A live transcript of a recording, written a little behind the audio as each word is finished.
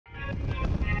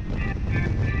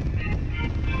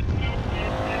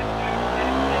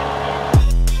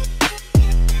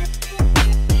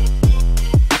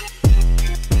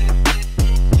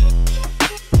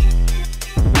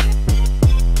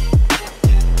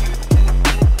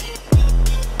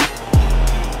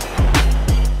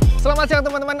Selamat siang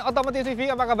teman-teman Otomotif TV,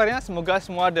 apa kabarnya? Semoga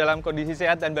semua dalam kondisi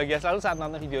sehat dan bahagia selalu saat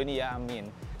nonton video ini ya, amin.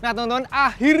 Nah teman-teman,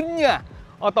 akhirnya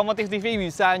Otomotif TV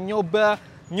bisa nyoba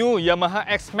new Yamaha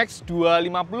XMAX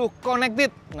 250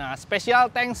 Connected. Nah, special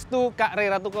thanks to Kak Rey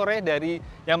Ratukore dari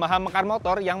Yamaha Mekar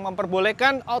Motor yang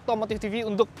memperbolehkan Otomotif TV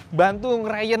untuk bantu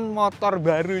ngerayen motor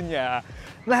barunya.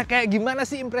 Nah, kayak gimana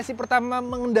sih impresi pertama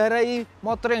mengendarai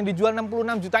motor yang dijual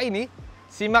 66 juta ini?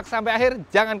 Simak sampai akhir,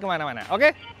 jangan kemana-mana,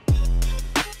 oke?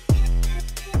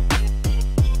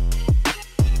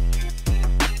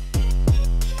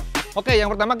 Oke,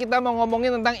 yang pertama kita mau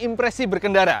ngomongin tentang impresi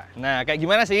berkendara. Nah, kayak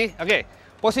gimana sih? Oke,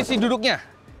 posisi duduknya.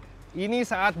 Ini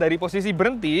saat dari posisi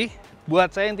berhenti,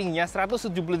 buat saya yang tingginya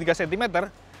 173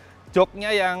 cm,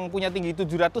 joknya yang punya tinggi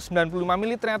 795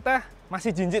 mm ternyata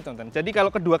masih jinjit, teman-teman. Jadi kalau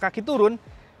kedua kaki turun,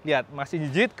 lihat masih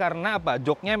jinjit karena apa?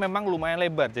 Joknya memang lumayan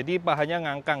lebar, jadi pahanya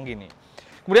ngangkang gini.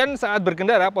 Kemudian saat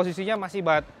berkendara, posisinya masih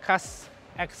banget khas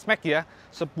XMAX ya,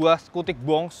 sebuah skutik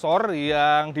bongsor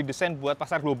yang didesain buat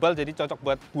pasar global, jadi cocok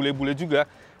buat bule-bule juga.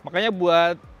 Makanya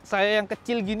buat saya yang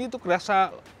kecil gini tuh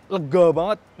kerasa lega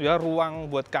banget ya, ruang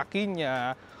buat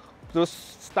kakinya. Terus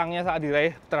stangnya saat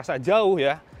diraih terasa jauh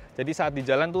ya, jadi saat di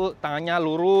jalan tuh tangannya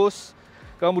lurus.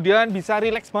 Kemudian bisa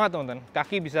rileks banget teman-teman,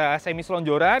 kaki bisa semi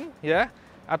selonjoran ya,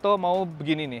 atau mau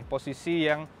begini nih,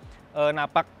 posisi yang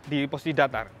napak di posisi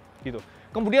datar gitu.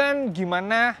 Kemudian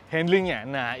gimana handlingnya?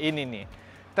 Nah ini nih,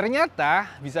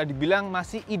 ternyata bisa dibilang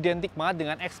masih identik banget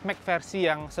dengan XMAX versi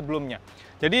yang sebelumnya.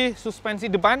 Jadi suspensi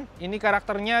depan ini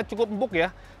karakternya cukup empuk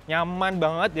ya, nyaman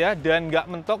banget ya, dan nggak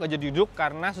mentok aja duduk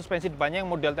karena suspensi depannya yang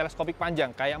model teleskopik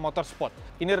panjang kayak motor sport.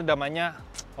 Ini redamannya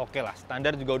oke lah,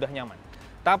 standar juga udah nyaman.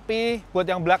 Tapi buat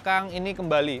yang belakang ini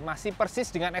kembali masih persis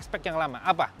dengan XMAX yang lama.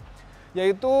 Apa?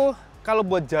 Yaitu kalau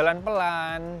buat jalan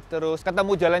pelan, terus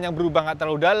ketemu jalan yang berubah nggak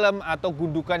terlalu dalam atau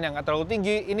gundukan yang nggak terlalu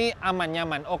tinggi, ini aman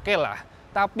nyaman, oke lah.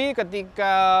 Tapi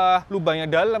ketika lubangnya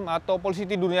dalam atau posisi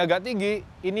tidurnya agak tinggi,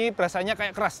 ini rasanya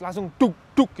kayak keras, langsung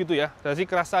duk-duk gitu ya. Jadi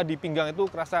kerasa di pinggang itu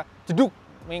kerasa jeduk,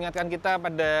 mengingatkan kita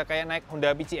pada kayak naik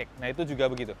Honda PCX. Nah itu juga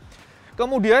begitu.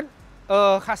 Kemudian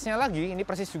khasnya lagi, ini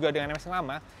persis juga dengan MX yang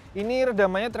lama, ini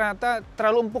redamannya ternyata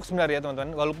terlalu empuk sebenarnya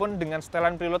teman-teman, walaupun dengan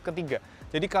setelan preload ketiga.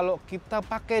 Jadi kalau kita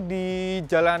pakai di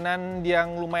jalanan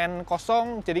yang lumayan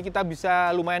kosong, jadi kita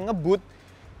bisa lumayan ngebut,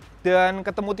 dan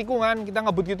ketemu tikungan, kita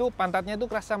ngebut gitu, pantatnya itu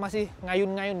kerasa masih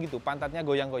ngayun-ngayun gitu, pantatnya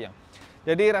goyang-goyang.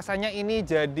 Jadi rasanya ini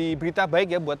jadi berita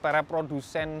baik ya buat para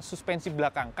produsen suspensi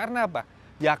belakang. Karena apa?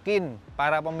 Yakin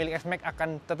para pemilik XMAX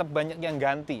akan tetap banyak yang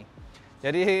ganti.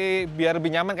 Jadi biar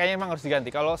lebih nyaman kayaknya emang harus diganti.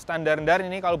 Kalau standar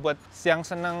ini kalau buat yang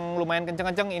seneng lumayan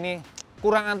kenceng-kenceng ini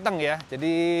kurang anteng ya,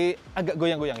 jadi agak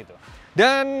goyang-goyang gitu.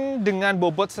 Dan dengan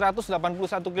bobot 181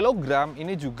 kg,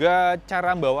 ini juga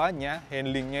cara bawanya,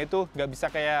 handlingnya itu nggak bisa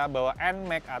kayak bawa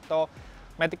NMAX atau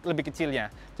Matic lebih kecilnya.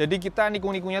 Jadi kita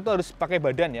nikung-nikungnya tuh harus pakai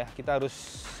badan ya, kita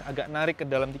harus agak narik ke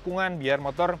dalam tikungan biar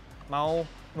motor mau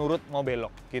nurut, mau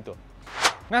belok gitu.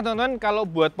 Nah teman-teman, kalau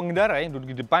buat pengendara yang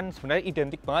duduk di depan sebenarnya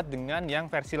identik banget dengan yang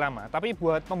versi lama. Tapi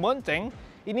buat pembonceng,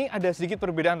 ini ada sedikit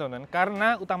perbedaan teman-teman.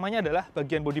 Karena utamanya adalah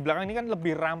bagian bodi belakang ini kan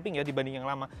lebih ramping ya dibanding yang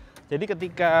lama. Jadi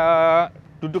ketika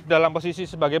duduk dalam posisi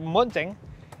sebagai pembonceng,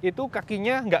 itu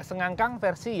kakinya nggak sengangkang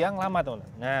versi yang lama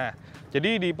teman-teman. Nah,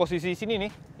 jadi di posisi sini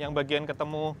nih, yang bagian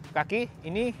ketemu kaki,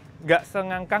 ini nggak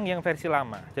sengangkang yang versi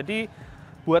lama. Jadi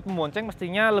buat membonceng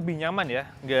mestinya lebih nyaman ya,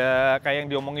 nggak kayak yang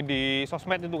diomongin di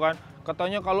sosmed itu kan.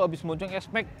 Katanya kalau habis bonceng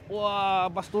XMAX, wah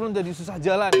pas turun jadi susah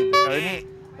jalan gitu. Kalau ini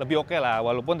lebih oke lah,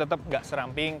 walaupun tetap nggak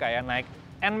seramping kayak naik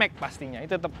NMAX pastinya,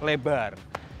 itu tetap lebar.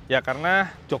 Ya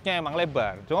karena joknya emang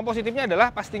lebar. Cuma positifnya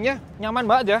adalah pastinya nyaman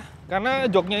banget ya, karena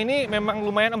joknya ini memang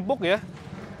lumayan empuk ya.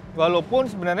 Walaupun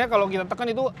sebenarnya kalau kita tekan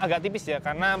itu agak tipis ya,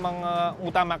 karena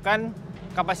mengutamakan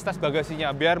kapasitas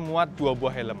bagasinya biar muat 2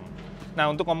 buah helm.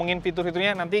 Nah untuk ngomongin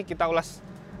fitur-fiturnya nanti kita ulas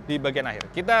di bagian akhir.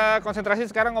 Kita konsentrasi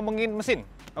sekarang ngomongin mesin.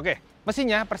 Oke,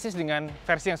 mesinnya persis dengan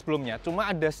versi yang sebelumnya, cuma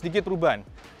ada sedikit perubahan.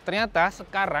 Ternyata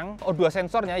sekarang O2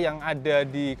 sensornya yang ada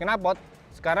di knalpot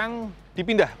sekarang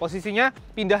dipindah, posisinya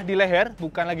pindah di leher,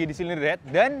 bukan lagi di silinder head,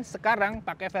 dan sekarang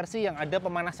pakai versi yang ada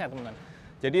pemanasnya teman-teman.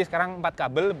 Jadi sekarang 4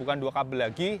 kabel, bukan 2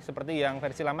 kabel lagi, seperti yang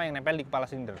versi lama yang nempel di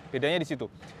kepala silinder. Bedanya di situ.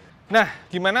 Nah,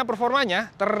 gimana performanya?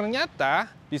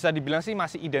 Ternyata bisa dibilang sih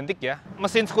masih identik ya.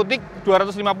 Mesin skutik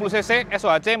 250 cc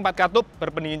SOHC 4 katup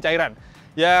berpendingin cairan.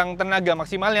 Yang tenaga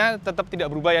maksimalnya tetap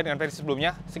tidak berubah ya dengan versi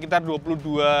sebelumnya, sekitar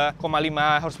 22,5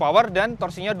 horsepower dan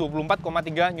torsinya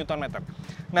 24,3 Nm.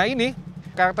 Nah ini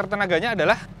karakter tenaganya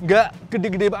adalah nggak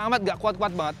gede-gede amat, nggak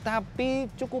kuat-kuat banget, tapi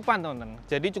cukupan teman-teman.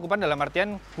 Jadi cukupan dalam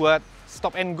artian buat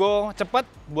stop and go cepet,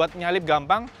 buat nyalip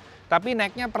gampang, Tapi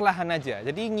naiknya perlahan aja.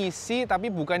 Jadi ngisi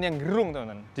tapi bukan yang gerung,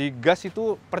 teman-teman. Di gas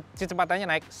itu kecepatannya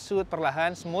naik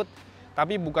perlahan, smooth.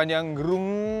 Tapi bukan yang gerung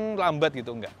lambat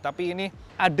gitu, enggak. Tapi ini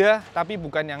ada, tapi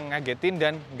bukan yang ngagetin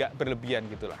dan enggak berlebihan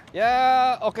gitulah.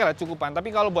 Ya oke lah, cukupan. Tapi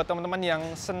kalau buat teman-teman yang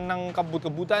seneng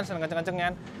kebut-kebutan, seneng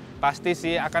kenceng-kencengan, pasti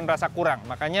sih akan rasa kurang.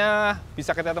 Makanya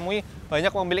bisa kita temui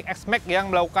banyak pemilik XMAX yang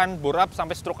melakukan bore up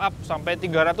sampai stroke up sampai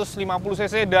 350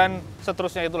 cc dan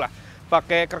seterusnya itulah.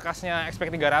 Pakai kerkasnya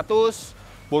XMAX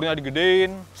 300, bornya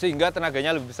digedein sehingga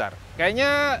tenaganya lebih besar.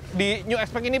 Kayaknya di new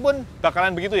XMAX ini pun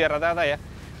bakalan begitu ya rata-rata ya.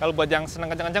 Kalau buat yang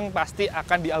seneng kenceng-kenceng pasti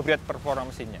akan di-upgrade performa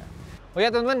mesinnya. Oh ya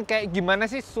teman-teman, kayak gimana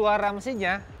sih suara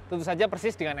mesinnya? Tentu saja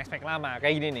persis dengan XMAX lama,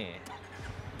 kayak gini nih.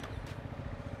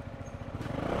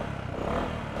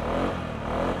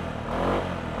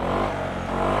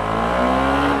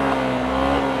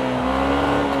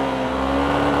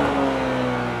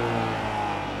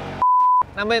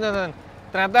 Nambahin teman-teman,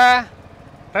 ternyata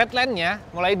red line-nya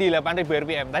mulai di 8.000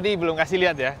 rpm. Tadi belum kasih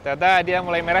lihat ya, ternyata dia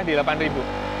mulai merah di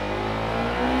 8.000.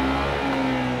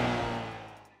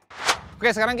 Oke,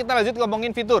 sekarang kita lanjut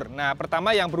ngomongin fitur. Nah, pertama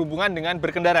yang berhubungan dengan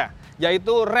berkendara,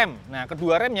 yaitu rem. Nah,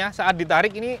 kedua remnya saat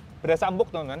ditarik ini berasa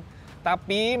empuk, teman-teman.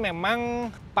 Tapi memang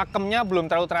pakemnya belum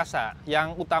terlalu terasa.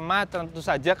 Yang utama tentu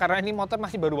saja karena ini motor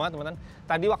masih baru banget, teman-teman.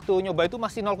 Tadi waktu nyoba itu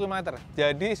masih 0 km.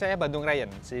 Jadi saya bantu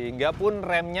ngerayen, sehingga pun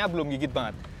remnya belum gigit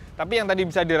banget. Tapi yang tadi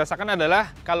bisa dirasakan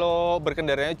adalah kalau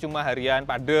berkendaranya cuma harian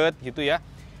padat gitu ya.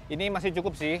 Ini masih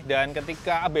cukup sih, dan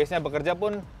ketika ABS-nya bekerja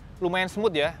pun lumayan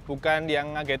smooth ya, bukan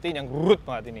yang ngagetin, yang gerut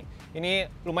banget ini. Ini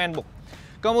lumayan empuk.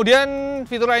 Kemudian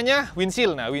fitur lainnya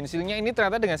windshield. Nah, windshieldnya ini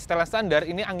ternyata dengan setelan standar,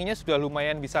 ini anginnya sudah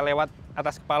lumayan bisa lewat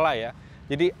atas kepala ya.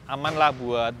 Jadi aman lah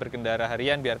buat berkendara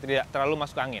harian biar tidak terlalu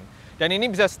masuk angin. Dan ini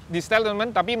bisa di setel teman-teman,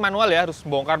 tapi manual ya, harus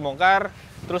bongkar-bongkar,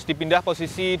 terus dipindah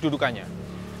posisi dudukannya.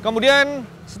 Kemudian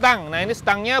stang. Nah, ini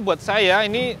stangnya buat saya,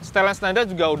 ini setelan standar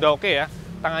juga udah oke ya.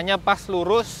 Tangannya pas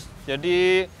lurus,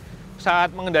 jadi saat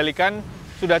mengendalikan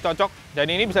sudah cocok, dan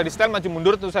ini bisa di setel maju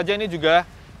mundur. Tentu saja ini juga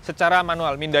secara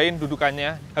manual, mindahin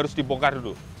dudukannya harus dibongkar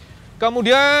dulu.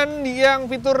 Kemudian yang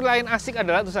fitur lain asik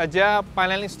adalah tentu saja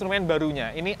panel instrumen barunya.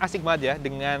 Ini asik banget ya,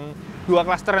 dengan dua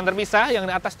klaster yang terpisah. Yang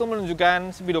di atas itu menunjukkan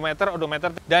speedometer,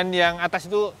 odometer, dan yang atas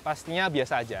itu pastinya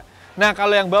biasa aja. Nah,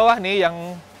 kalau yang bawah nih, yang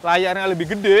layarnya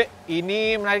lebih gede,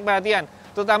 ini menarik perhatian.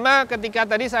 Terutama ketika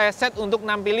tadi saya set untuk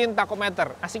nampilin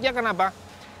takometer. Asiknya kenapa?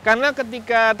 Karena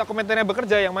ketika takometernya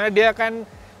bekerja, yang mana dia akan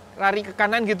lari ke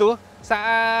kanan gitu,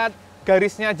 saat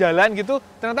garisnya jalan gitu,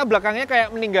 ternyata belakangnya kayak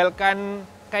meninggalkan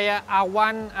kayak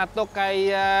awan atau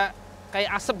kayak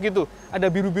asap gitu, ada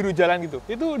biru-biru jalan gitu.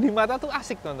 Itu di mata tuh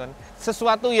asik, teman-teman.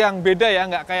 Sesuatu yang beda ya,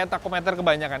 nggak kayak takometer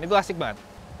kebanyakan, itu asik banget.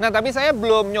 Nah, tapi saya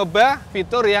belum nyoba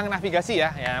fitur yang navigasi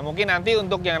ya. Ya, mungkin nanti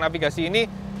untuk yang navigasi ini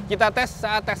kita tes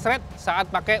saat test ride, saat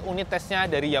pakai unit tesnya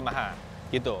dari Yamaha.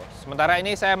 Gitu. Sementara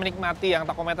ini saya menikmati yang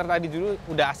takometer tadi dulu,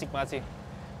 udah asik banget sih.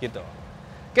 Gitu.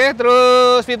 Oke,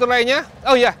 terus fitur lainnya.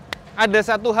 Oh ya, ada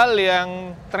satu hal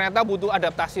yang ternyata butuh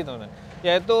adaptasi, teman-teman.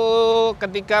 Yaitu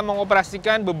ketika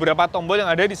mengoperasikan beberapa tombol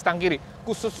yang ada di stang kiri.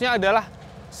 Khususnya adalah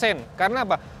sen. Karena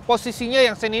apa? Posisinya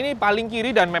yang sen ini paling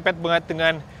kiri dan mepet banget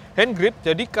dengan hand grip.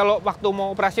 Jadi kalau waktu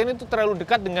mau operasikan itu terlalu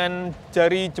dekat dengan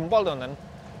jari jempol, teman-teman.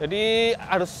 Jadi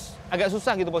harus agak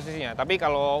susah gitu posisinya. Tapi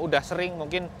kalau udah sering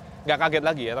mungkin nggak kaget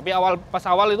lagi ya, tapi pas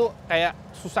awal itu kayak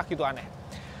susah gitu, aneh.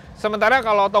 Sementara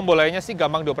kalau tombol lainnya sih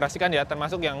gampang dioperasikan ya,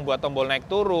 termasuk yang buat tombol naik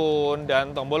turun dan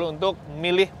tombol untuk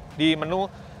milih di menu,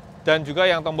 dan juga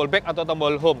yang tombol back atau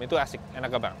tombol home, itu asik,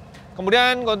 enak gampang.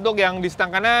 Kemudian untuk yang di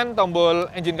stang kanan, tombol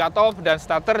engine cutoff dan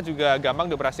starter juga gampang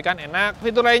dioperasikan, enak.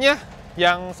 Fitur lainnya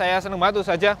yang saya seneng banget tuh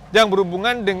saja yang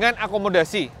berhubungan dengan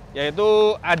akomodasi,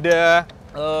 yaitu ada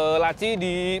laci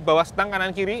di bawah stang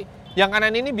kanan kiri. Yang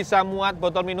kanan ini bisa muat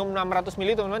botol minum 600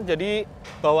 ml, teman-teman. Jadi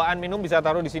bawaan minum bisa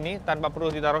taruh di sini tanpa perlu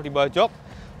ditaruh di bawah jok.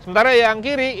 Sementara yang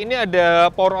kiri ini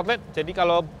ada power outlet. Jadi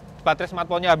kalau baterai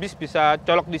smartphone-nya habis bisa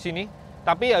colok di sini.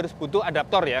 Tapi harus butuh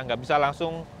adaptor ya, nggak bisa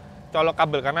langsung colok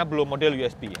kabel karena belum model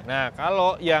USB. Nah,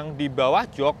 kalau yang di bawah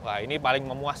jok, wah ini paling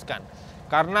memuaskan.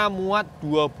 Karena muat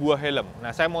 2 buah helm.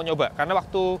 Nah, saya mau nyoba karena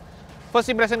waktu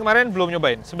first impression kemarin belum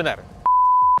nyobain. Sebentar.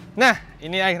 Nah,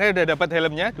 ini akhirnya udah dapat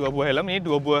helmnya, 2 buah helm, ini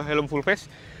 2 buah helm full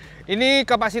face. Ini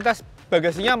kapasitas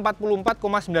bagasinya 44,9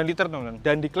 liter, teman-teman,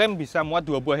 dan diklaim bisa muat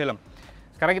 2 buah helm.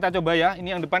 Sekarang kita coba ya,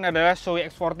 ini yang depan adalah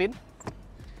Shoei X14.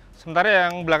 Sementara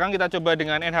yang belakang kita coba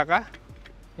dengan NHK,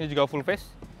 ini juga full face.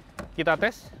 Kita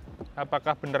tes,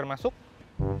 apakah benar masuk.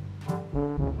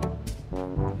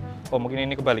 Oh, mungkin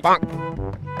ini kebalik.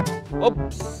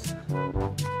 Ups.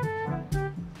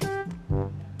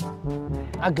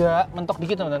 Agak mentok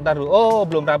dikit, teman-teman. Ntar dulu. Oh,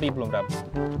 belum rapi.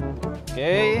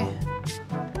 Oke.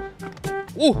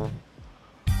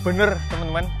 Bener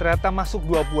teman-teman, ternyata masuk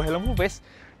 2 buah helm full face.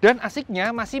 Dan asiknya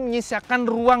masih menyisakan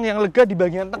ruang yang lega di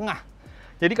bagian tengah.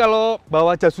 Jadi kalau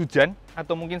bawa jas hujan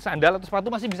atau mungkin sandal atau sepatu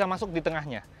masih bisa masuk di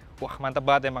tengahnya. Wah, mantap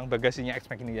banget emang bagasinya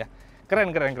XMAX ini ya. Keren.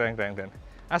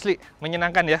 Asli,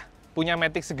 menyenangkan ya. Punya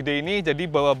Matic segede ini, jadi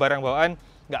bawa barang bawaan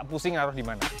nggak pusing naruh di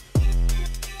mana.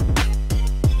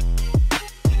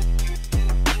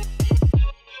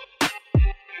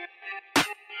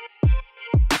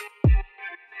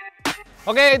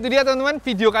 Oke, itu dia teman-teman.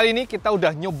 Video kali ini kita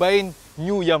udah nyobain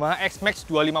new Yamaha XMAX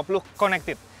 250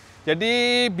 Connected.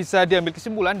 Jadi bisa diambil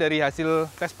kesimpulan dari hasil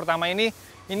tes pertama ini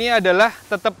adalah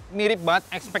tetap mirip banget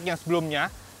XMAX yang sebelumnya,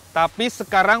 tapi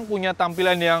sekarang punya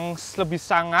tampilan yang lebih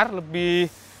sangar, lebih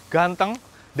ganteng,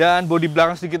 dan bodi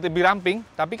belakang sedikit lebih ramping.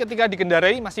 Tapi ketika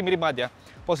dikendarai masih mirip banget ya.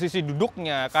 Posisi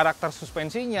duduknya, karakter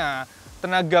suspensinya,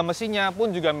 tenaga mesinnya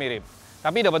pun juga mirip.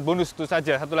 Tapi dapat bonus itu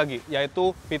saja, satu lagi,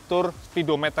 yaitu fitur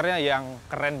speedometernya yang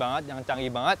keren banget, yang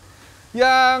canggih banget.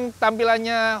 Yang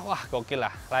tampilannya, wah gokil lah.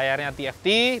 Layarnya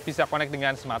TFT, bisa connect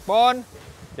dengan smartphone.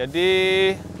 Jadi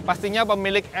pastinya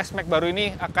pemilik XMAX baru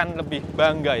ini akan lebih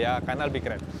bangga ya, karena lebih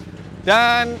keren.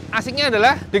 Dan asiknya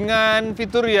adalah dengan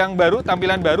fitur yang baru,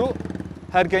 tampilan baru,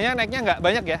 harganya naiknya nggak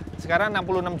banyak ya. Sekarang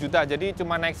 66 juta, jadi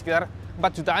cuma naik sekitar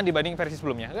 4 jutaan dibanding versi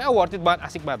sebelumnya. Ya, worth it banget,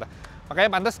 asik banget. Makanya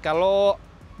pantas kalau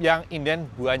yang inden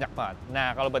banyak banget.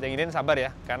 Nah, kalau buat yang inden sabar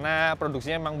ya, karena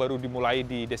produksinya memang baru dimulai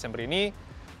di Desember ini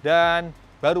dan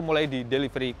baru mulai di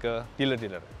delivery ke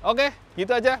dealer-dealer. Oke, gitu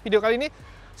aja video kali ini.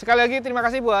 Sekali lagi terima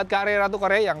kasih buat Kak Rey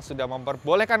Ratukore yang sudah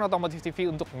memperbolehkan Otomotif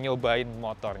TV untuk nyobain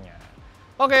motornya.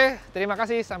 Oke, terima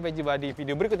kasih. Sampai jumpa di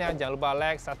video berikutnya. Jangan lupa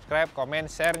like, subscribe, komen,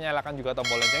 share, nyalakan juga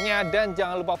tombol loncengnya, dan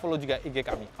jangan lupa follow juga IG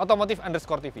kami,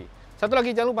 Otomotif_TV. Satu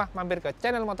lagi, jangan lupa mampir ke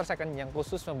channel Motor Second yang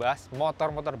khusus membahas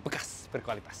motor-motor bekas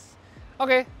berkualitas.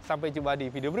 Oke, sampai jumpa di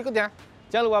video berikutnya.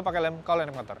 Jangan lupa pakai lem kalau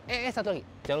naik motor. Satu lagi,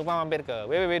 jangan lupa mampir ke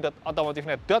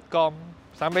www.otomotifnet.com.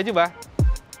 Sampai jumpa.